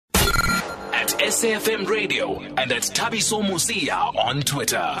SAFM Radio and at Thabiso Mosia on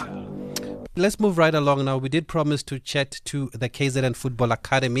Twitter. Let's move right along now. We did promise to chat to the KZN Football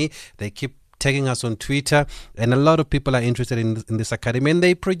Academy. They keep tagging us on Twitter, and a lot of people are interested in this academy, and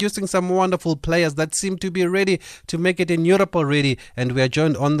they're producing some wonderful players that seem to be ready to make it in Europe already. And we are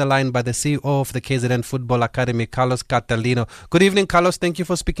joined on the line by the CEO of the KZN Football Academy, Carlos Catalino. Good evening, Carlos. Thank you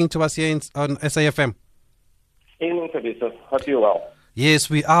for speaking to us here on SAFM. Evening, Thabiso. Hope you're well. Yes,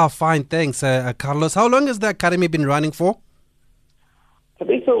 we are fine. Thanks, Carlos. How long has the academy been running for?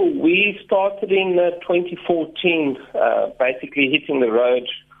 Thabiso, we started in 2014, basically hitting the road,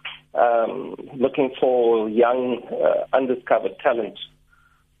 looking for young, undiscovered talent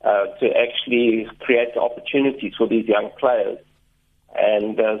to actually create opportunities for these young players.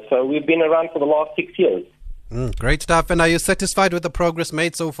 And so we've been around for the last 6 years. Great stuff. And are you satisfied with the progress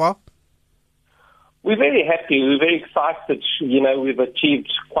made so far? We're very happy. We're very excited. You know, we've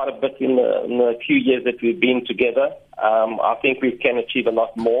achieved quite a bit in the few years that we've been together. I think we can achieve a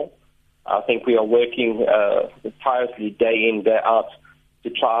lot more. I think we are working tirelessly day in, day out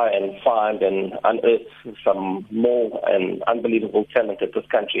to try and find and unearth some more and unbelievable talent that this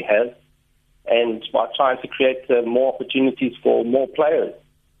country has, and by trying to create more opportunities for more players.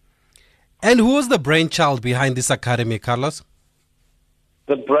 And who was the brainchild behind this academy, Carlos?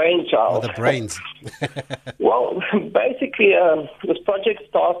 The brainchild. Or the brains. Well, basically, this project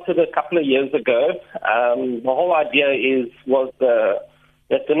started a couple of years ago. The whole idea was that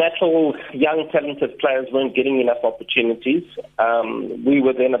the natural young talented players weren't getting enough opportunities. We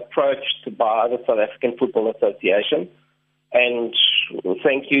were then approached by the South African Football Association, and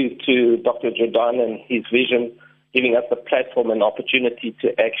thank you to Dr. Jordan and his vision, giving us a platform and opportunity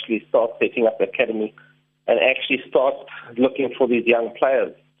to actually start setting up the academy and actually start looking for these young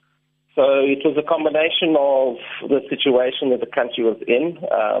players. So it was a combination of the situation that the country was in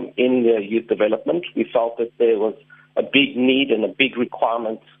the youth development. We felt that there was a big need and a big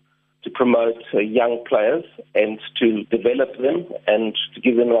requirement to promote young players and to develop them and to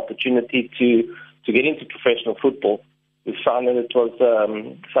give them an opportunity to get into professional football. We found that it was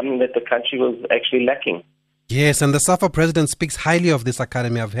something that the country was actually lacking. Yes, and the SAFA president speaks highly of this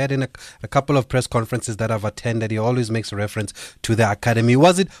academy. I've heard in a couple of press conferences that I've attended, he always makes reference to the academy.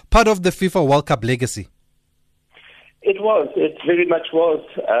 Was it part of the FIFA World Cup legacy? It was. It very much was.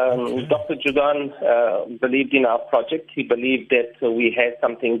 Dr. Jordan believed in our project. He believed that we had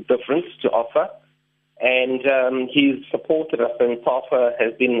something different to offer, and he's supported us, and SAFA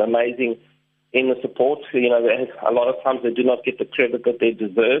has been amazing in the support. You know, a lot of times they do not get the credit that they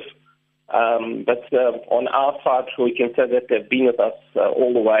deserve. But on our side, we can say that they've been with us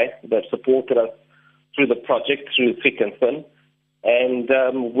all the way. They've supported us through the project, through thick and thin. And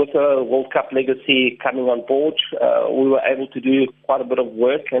with the World Cup legacy coming on board, we were able to do quite a bit of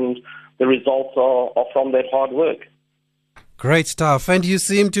work, and the results are from that hard work. Great stuff. And you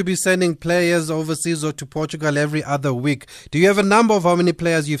seem to be sending players overseas or to Portugal every other week. Do you have a number of how many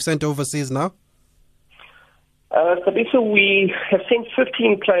players you've sent overseas now? Thabiso, we have sent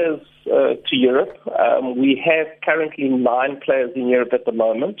 15 players to Europe. We have currently 9 players in Europe at the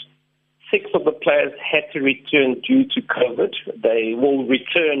moment. 6 of the players had to return due to COVID. They will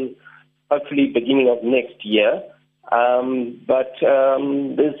return hopefully beginning of next year. But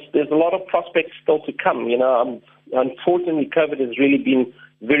there's a lot of prospects still to come. You know, unfortunately, COVID has really been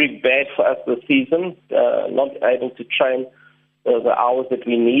very bad for us this season. Not able to train the hours that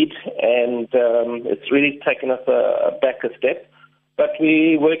we need, and it's really taken us back a step. But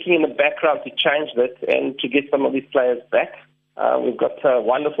we're working in the background to change that and to get some of these players back. We've got a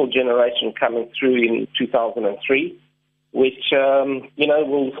wonderful generation coming through in 2003, which,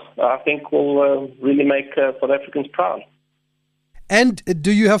 I think will really make South Africans proud. And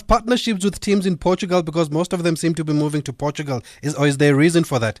do you have partnerships with teams in Portugal? Because most of them seem to be moving to Portugal. Is there a reason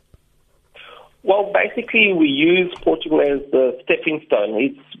for that? Well, basically, we use Portugal as the stepping stone.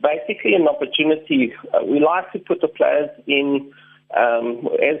 It's basically an opportunity. We like to put the players in,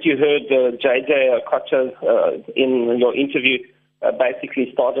 as you heard JJ Okocha in your interview,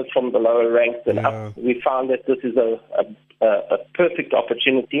 basically started from the lower ranks and up. We found that this is a perfect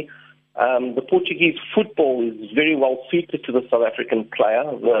opportunity. The Portuguese football is very well suited to the South African player.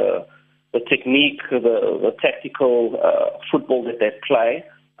 The technique, the tactical football that they play.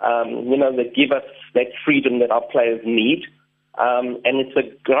 They give us that freedom that our players need. And it's a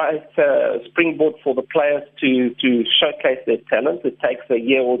great springboard for the players to showcase their talent. It takes a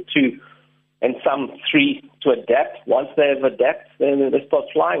year or two and some 3 to adapt. Once they have adapted, then they start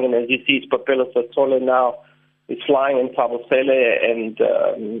flying. And as you see, Papelo Sotolo now is flying in Tabosele and,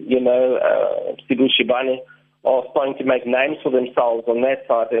 Sibu Shibane are starting to make names for themselves on that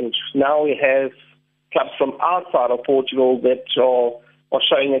side. And now we have clubs from outside of Portugal that are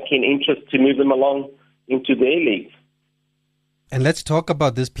showing a keen interest to move them along into their leagues. And let's talk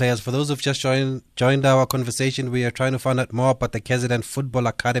about these players. For those who've just joined our conversation, we are trying to find out more about the KZN Football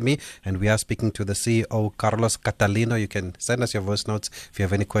Academy, and we are speaking to the CEO, Carlos Catalino. You can send us your voice notes if you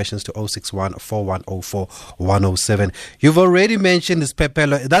have any questions to 061 4104 107. You've already mentioned this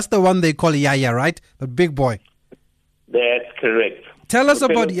Pepelo. That's the one they call Yaya, right? The big boy. That's correct. Tell us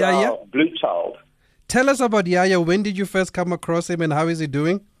about Yaya. Blue child. Tell us about Yaya. When did you first come across him, and how is he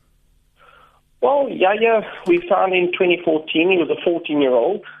doing? Well, Yaya, we found in 2014. He was a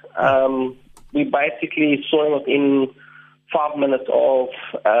 14-year-old. We basically saw him within 5 minutes of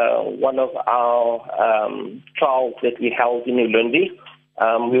one of our trials that we held in Ulundi.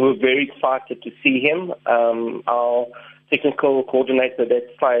 We were very excited to see him. Our technical coordinator at that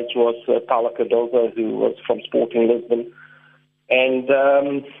stage was Paula Cardozo, who was from Sporting Lisbon.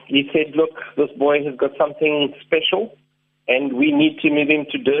 And he said, look, this boy has got something special, and we need to move him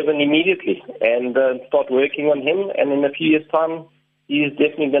to Durban immediately and start working on him. And in a few years' time, he is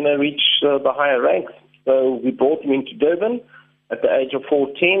definitely going to reach the higher ranks. So we brought him into Durban at the age of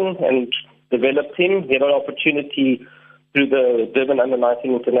 14 and developed him. He had an opportunity through the Durban Under-19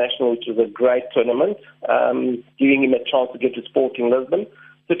 International, which was a great tournament, giving him a chance to get to Sporting Lisbon.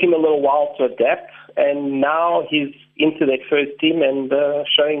 Took him a little while to adapt, and now he's into that first team and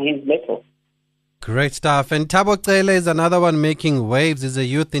showing his mettle. Great stuff. And Thabo Cele is another one making waves. He's a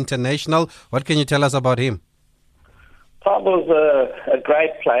youth international. What can you tell us about him? Thabo's a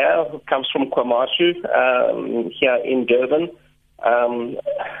great player who comes from KwaMashu here in Durban.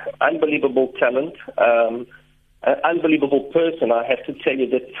 Unbelievable talent. An unbelievable person. I have to tell you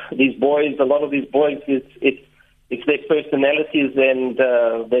that these boys, a lot of these boys, it's their personalities and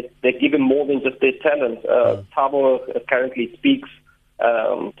that give him more than just their talent. Thabo currently speaks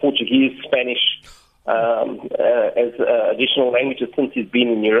Portuguese, Spanish as additional languages since he's been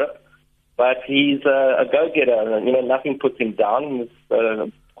in Europe. But he's a go-getter. Nothing puts him down.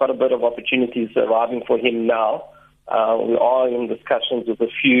 There's quite a bit of opportunities arriving for him now. We are in discussions with a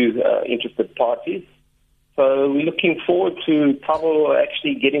few interested parties. So we're looking forward to Thabo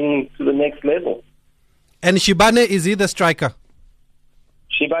actually getting to the next level. And Shibane, is he the striker?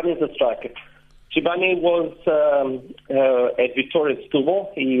 Shibane is the striker. Shibane was at Victoria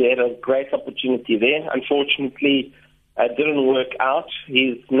Setúbal. He had a great opportunity there. Unfortunately, it didn't work out.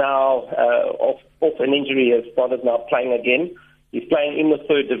 He's now off an injury, has started now playing again. He's playing in the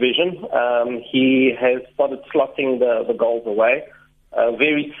third division. He has started slotting the goals away. A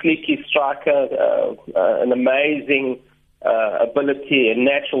very sleeky striker, an amazing ability and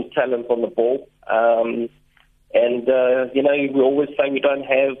natural talent on the ball. We always say we don't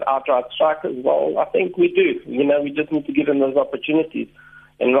have outright strikers. Well, I think we do. We just need to give him those opportunities.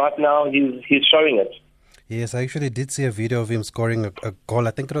 And right now, he's showing it. Yes, I actually did see a video of him scoring a goal.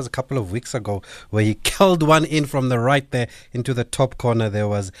 I think it was a couple of weeks ago where he killed one in from the right there into the top corner. There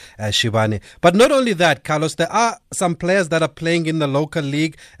was Shibane. But not only that, Carlos, there are some players that are playing in the local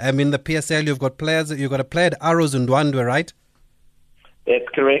league. In the PSL, you've got a player at Arrows Ndwandwe, right? That's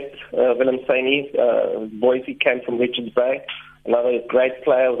correct. Willem Saini, Boise, came from Richards Bay. Another great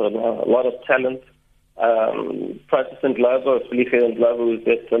player with a lot of talent. Protestant Lovo, Felipe Lovo, who's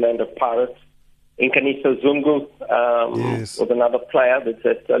at Orlando Pirates. Inkanisa Zungu was another player that's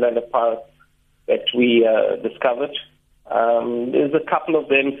at Orlando Pirates that we discovered. There's a couple of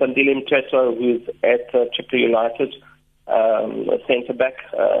them. Sandile Mteto, who's at Chipre United, a centre-back,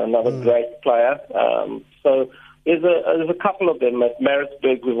 another great player. So there's a couple of them. At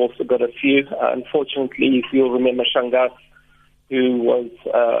Maritzburg, we've also got a few. Unfortunately, if you'll remember Shangas, who was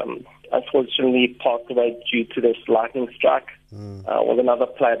unfortunately passed away due to this lightning strike, was another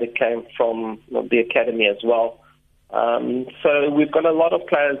player that came from the academy as well. So we've got a lot of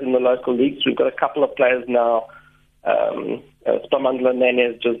players in the local leagues. We've got a couple of players now. Spamandla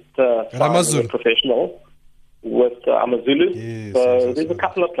Nene has just signed as a professional with Amazulu. Yes, so there's a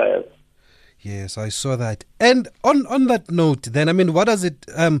couple of players. Yes, I saw that. And on that note, then, what does it?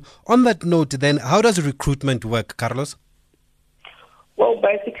 On that note, then, how does recruitment work, Carlos? Well,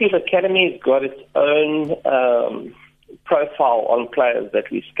 basically, the academy's got its own profile on players that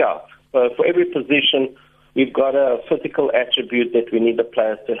we scout. So for every position, we've got a physical attribute that we need the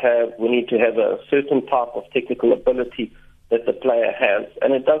players to have. We need to have a certain type of technical ability that the player has.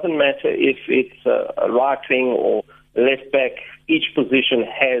 And it doesn't matter if it's a right wing or left back, each position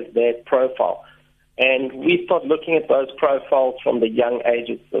has that profile. And we start looking at those profiles from the young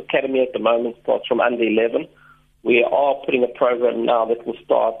ages. The academy at the moment starts from under 11. We are putting a program now that will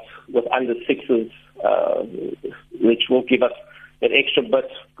start with under 6s which will give us that extra bit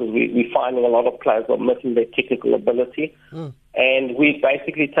because we're finding a lot of players are missing their technical ability. And we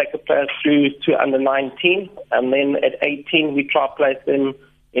basically take the players through to under 19, and then at 18 we try to place them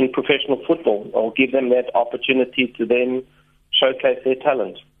in professional football or give them that opportunity to then showcase their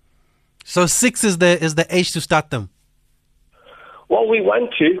talent. So 6 is the age to start them? Well, we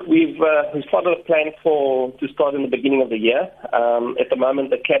want to. We've started a plan to start in the beginning of the year. At the moment,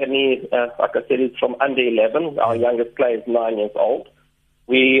 the academy, like I said, is from under 11. Our youngest player is 9 years old.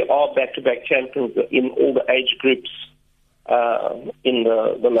 We are back-to-back champions in all the age groups in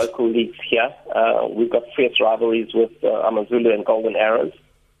the local leagues here. We've got fierce rivalries with Amazulu and Golden Arrows,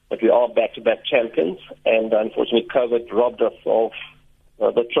 but we are back-to-back champions. And unfortunately, COVID robbed us of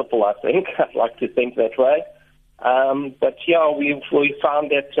the triple, I think. I'd like to think that way. But yeah, we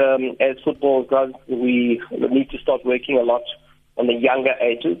found that as football goes, we need to start working a lot on the younger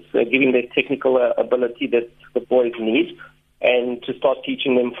ages, giving their technical ability that the boys need, and to start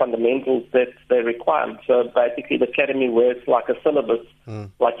teaching them fundamentals that they require. So basically, the academy works like a syllabus,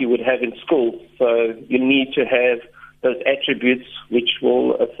 like you would have in school. So you need to have those attributes which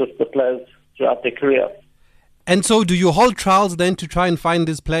will assist the players throughout their career. And so do you hold trials then to try and find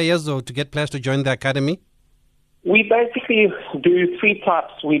these players or to get players to join the academy? We basically do 3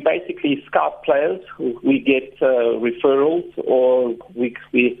 types. We basically scout players. We get referrals, or we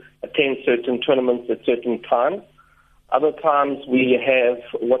attend certain tournaments at certain times. Other times we have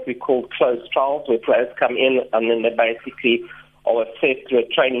what we call closed trials, where players come in and then they basically are assessed through a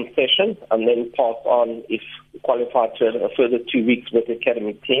training session and then pass on, if qualified, to a further 2 weeks with the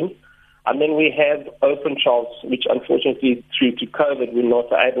academy team. And then we have open trials, which unfortunately, due to COVID, we're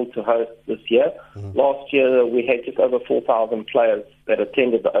not able to host this year. Last year, we had just over 4,000 players that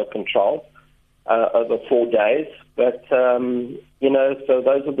attended the open trials over 4 days. But, so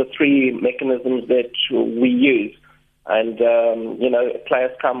those are the 3 mechanisms that we use. And,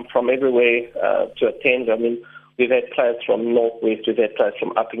 players come from everywhere to attend. I mean, we've had players from Northwest, we've had players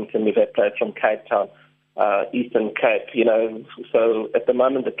from Uppington, we've had players from Cape Town. Eastern Cape, so at the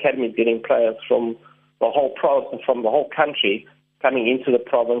moment the academy is getting players from the whole province, from the whole country, coming into the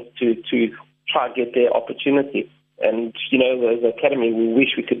province to try to get their opportunity. And as an academy, we wish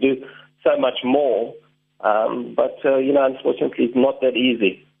we could do so much more, but unfortunately, it's not that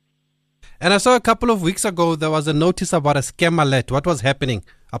easy. And I saw a couple of weeks ago there was a notice about a scam alert. What was happening?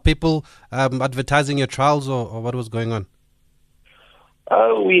 Are people advertising your trials, or what was going on?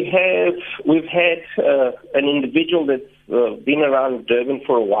 We've had an individual that's been around Durban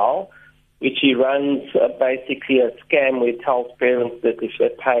for a while, which he runs basically a scam where he tells parents that if they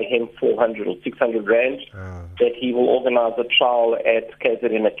pay him 400 or 600 rand, that he will organize a trial at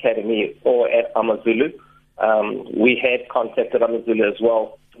KZN Academy or at Amazulu. We had contacted Amazulu as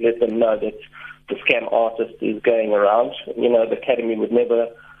well to let them know that the scam artist is going around. The academy would never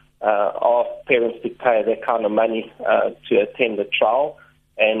ask parents to pay that kind of money to attend the trial.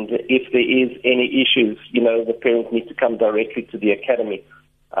 And if there is any issues, the parents need to come directly to the academy.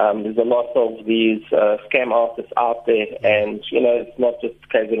 There's a lot of these scam artists out there, and, it's not just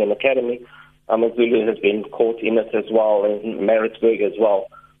KZN Academy. Amazulu has been caught in it as well, and Maritzburg as well.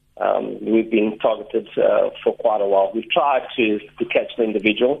 We've been targeted for quite a while. We've tried to catch the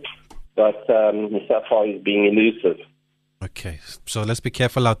individual, but so far he's being elusive. Okay, so let's be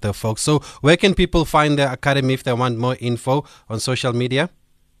careful out there, folks. So where can people find the academy if they want more info on social media?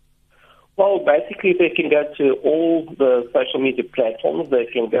 Well, basically, they can go to all the social media platforms. They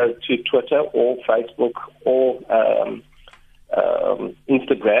can go to Twitter or Facebook or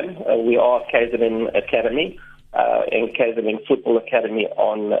Instagram. We are KZN Academy and KZN Football Academy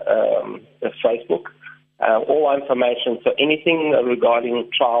on Facebook. All our information, so anything regarding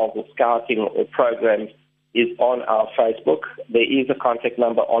trials or scouting or programs, is on our Facebook. There is a contact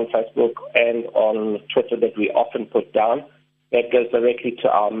number on Facebook and on Twitter that we often put down. That goes directly to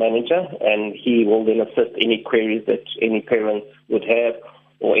our manager, and he will then assist any queries that any parents would have,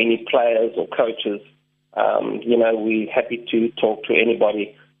 or any players or coaches. We're happy to talk to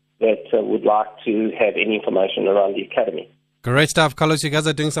anybody that would like to have any information around the academy. Great stuff, Carlos. You guys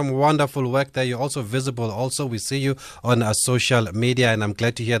are doing some wonderful work there. You're also visible. Also, we see you on social media, and I'm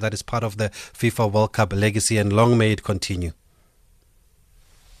glad to hear that it's part of the FIFA World Cup legacy, and long may it continue.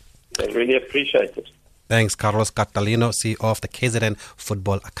 I really appreciate it. Thanks, Carlos Catalino, CEO of the KZN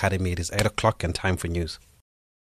Football Academy. It is 8 o'clock and time for news.